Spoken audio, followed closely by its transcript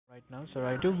right now, sir.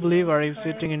 I do believe are you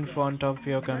sitting in front of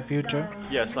your computer?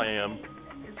 Yes, I am.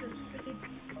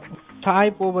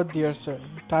 Type over there, sir.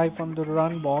 Type on the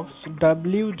run box Okay.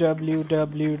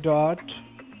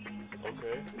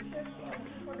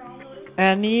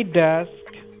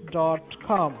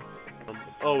 www.anydesk.com.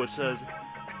 Oh, it says,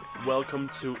 welcome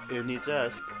to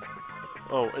AnyDesk.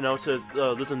 Oh, and now it says,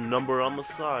 there's a number on the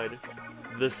side.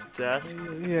 This desk.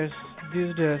 Yes,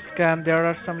 this desk, and there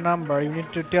are some number. You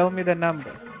need to tell me the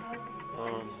number.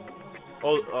 Um,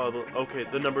 okay,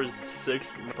 the number is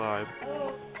 65.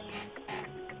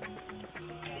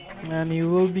 And you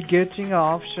will be getting an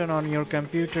option on your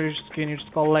computer screen. It's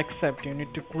called accept. You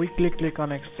need to quickly click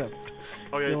on accept.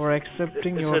 Oh, yeah, You are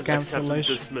accepting it your says accept and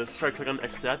cancellation. dismiss. Try click on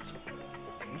accept.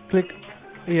 Click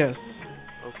yes.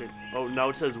 Okay. Oh, now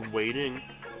it says waiting.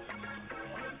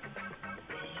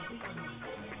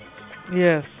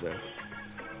 Yes, sir.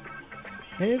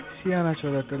 Hey, Siana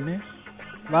Chodatulni.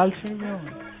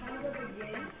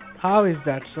 How is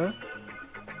that, sir?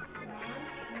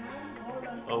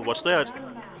 Oh, what's that?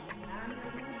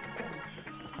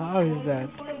 How is that?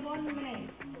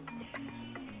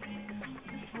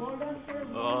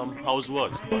 How's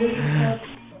what?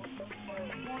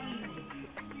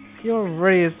 You're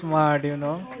very smart, you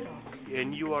know.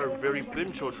 And you are very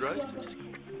pinchot, right?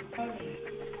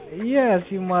 Yes,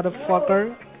 you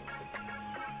motherfucker.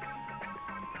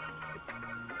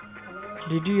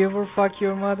 Did you ever fuck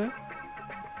your mother?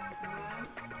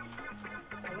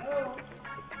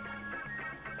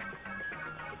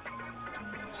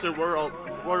 Sir,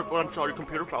 I'm sorry,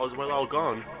 computer files were all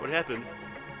gone. What happened?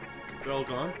 They're all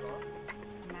gone?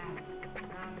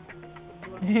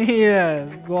 Yes,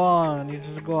 go on.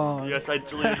 It's gone. Yes, I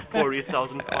deleted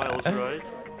 40,000 files,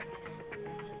 right?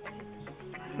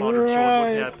 Modern Sword, what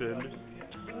Right. happened?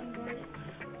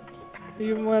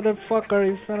 You motherfucker,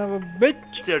 you son of a bitch.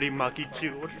 Terimaki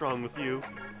 2, what's wrong with you?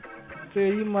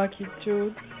 Terimaki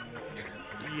chud.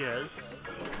 Yes.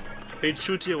 Hey,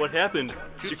 Chutia, what happened?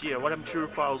 Chutia, what happened to your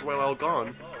files while all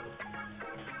gone?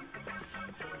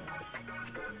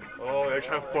 Oh, you're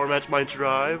trying to format my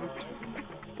drive?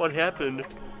 What happened?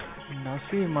 Now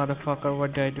see, motherfucker,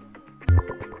 what did I do?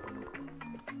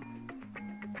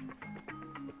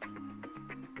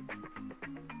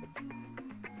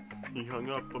 He hung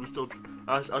up.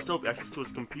 I still have access to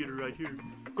his computer right here.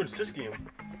 Go to Siskium.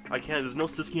 I can't. There's no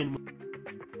Sisky anymore.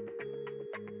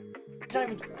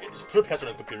 Just put a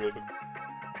password on the computer really quick.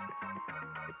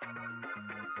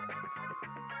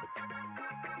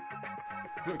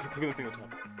 Click on the thing on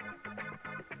top.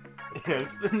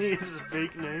 Anthony is his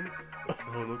fake name.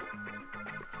 Oh look.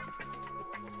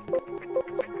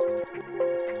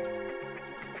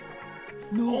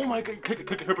 No! Oh my god!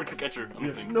 Click Herbert, click Etcher on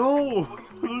the thing. No!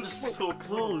 This is so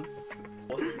close.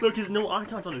 Look, there's no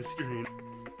icons on his screen.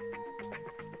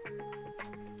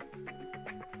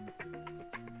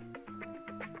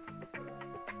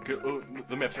 Okay, oh,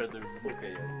 the map's right there.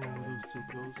 Okay, yeah. Oh, that was so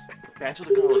close. Back to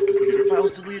the girls, because Computer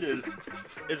files deleted.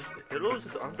 Hello, is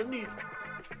this Anthony?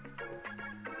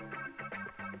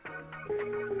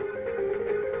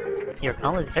 Your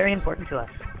call is very important to us.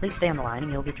 Please stay on the line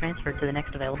and you'll be transferred to the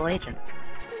next available agent.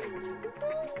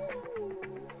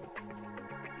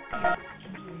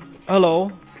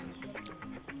 Hello?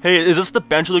 Hey, is this the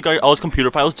Banjo guy? All his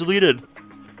computer files deleted.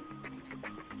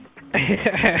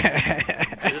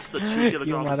 Is this the Chutia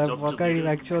You guy? All his stuff motherfucker, you deleted?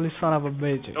 actually son of a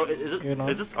bitch. Oh, is it? You know?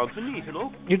 Is this Anthony?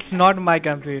 Hello? It's not my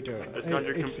computer. It's not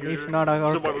your computer. It's not our.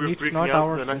 So why were you it's freaking not out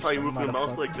our then? I saw you system, moving the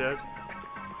mouse motherfucker. like that.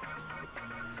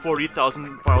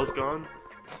 40,000 files gone.